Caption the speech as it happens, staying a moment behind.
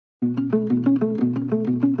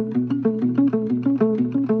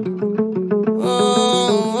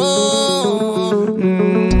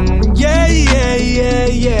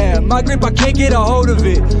My grip, I can't get a hold of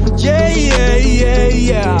it. Yeah, yeah, yeah,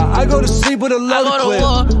 yeah. I go to sleep with a loaded clip.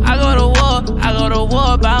 I go to war, I go to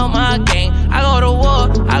war about my gang. I go to war,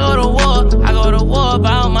 I go to war, I go to war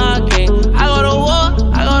about my gang. I go to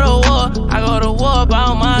war, I go to war, I go to war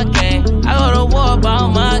about my gang. I go to war about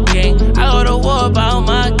my gang. I go to war about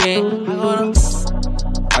my gang.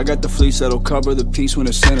 I got the fleece that'll cover the peace when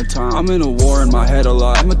it's center time. I'm in a war in my head a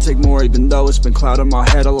lot. I'ma take more even though it's been clouding my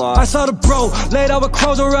head a lot. I saw the bro laid out with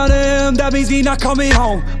crows around him. That means he not coming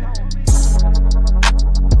home.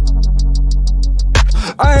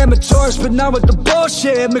 I am a tourist, but not with the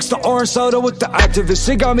bullshit. Mix the orange soda with the activists.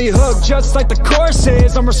 It got me hooked just like the course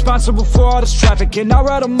is. I'm responsible for all this trafficking. I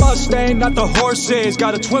ride a Mustang, not the horses.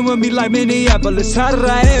 Got a twin with me like Minneapolis. How did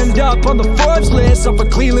I end up on the Forbes list? Up for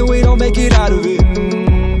Cleveland, we don't make it out of it.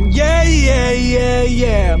 Yeah, yeah, yeah,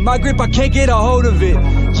 yeah. My grip, I can't get a hold of it.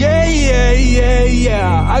 Yeah, yeah, yeah,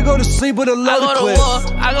 yeah. I go to sleep with a loaded clip.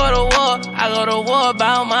 I go to war, I go to war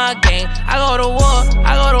about my gang. I go to war,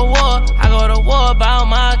 I go to war, I go to war about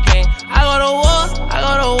my gang. I go to war, I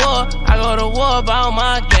go to war, I go to war about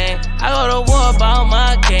my gang. I go to war about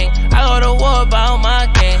my gang. I go to war about my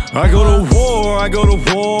gang. I go to war, I go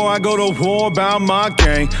to war, I go to war about my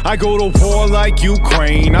gang. I go to war like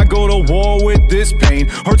Ukraine. I go to war with this pain.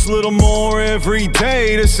 Hurts a little more every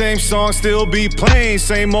day. The same song still be playing.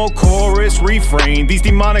 Same old chorus refrain. These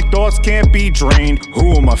demonic thoughts can't be drained.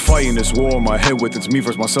 Who am I fighting this war in my head with? It's me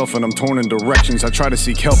versus myself and I'm torn in directions. I try to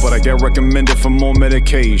seek help but I get recommended for more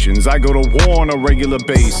medications. I go to war on a regular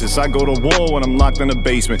basis. I go to war when I'm locked in a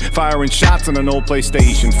basement, firing shots on an old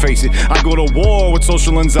PlayStation. Face it, I go to war with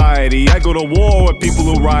social anxiety. I go to war with people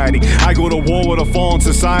who rioting. I go to war with a fallen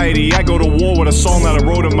society. I go to war with a song that I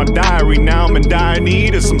wrote in my diary. Now I'm in dire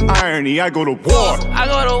need of some irony. I go to war. I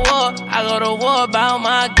go to war, I go to war about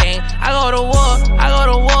my gang. I go to war, I go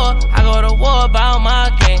to war, I go to war about my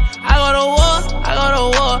gang. I go to war, I go to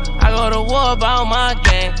war, I go to war about my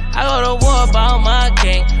gang. I go to war about my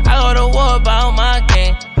gang. I go to war about my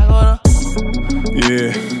gang.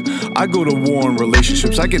 Yeah, I go to war in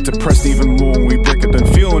relationships. I get depressed even more when we break up. And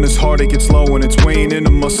feeling this heartache, it's low and it's weighing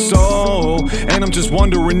into my soul. And I'm just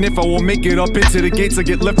wondering if I will make it up into the gates. I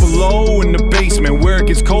get left below in the basement where it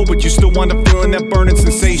gets cold, but you still wind up feeling that burning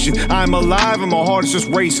sensation. I'm alive and my heart is just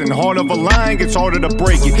racing. Heart of a lion gets harder to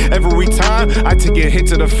break it. Every time I take a hit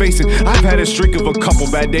to the face, and I've had a streak of a couple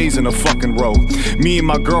bad days in a fucking row. Me and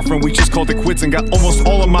my girlfriend, we just called it quits and got almost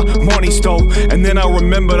all of my money stole. And then I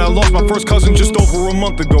remembered I lost my first cousin just over a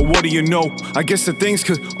month ago. What do you know? I guess that things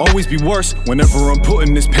could always be worse. Whenever I'm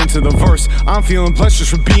putting this pen to the verse, I'm feeling blessed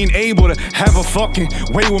just for being able to have a fucking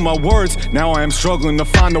way with my words. Now I am struggling to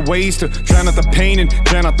find the ways to drown out the pain and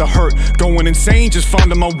drown out the hurt. Going insane, just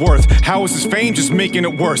finding my worth. How is this fame just making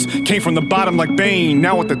it worse? Came from the bottom like Bane,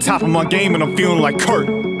 now at the top of my game and I'm feeling like Kurt.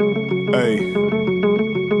 Hey.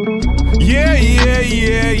 Yeah, yeah,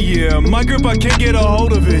 yeah, yeah. My grip, I can't get a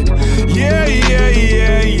hold of it. Yeah, yeah,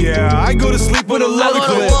 yeah, yeah. I go to sleep with a loaded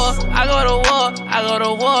clip. I go to war, I go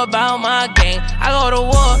to war about my gang. I go to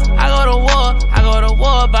war, I go to war, I go to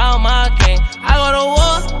war about my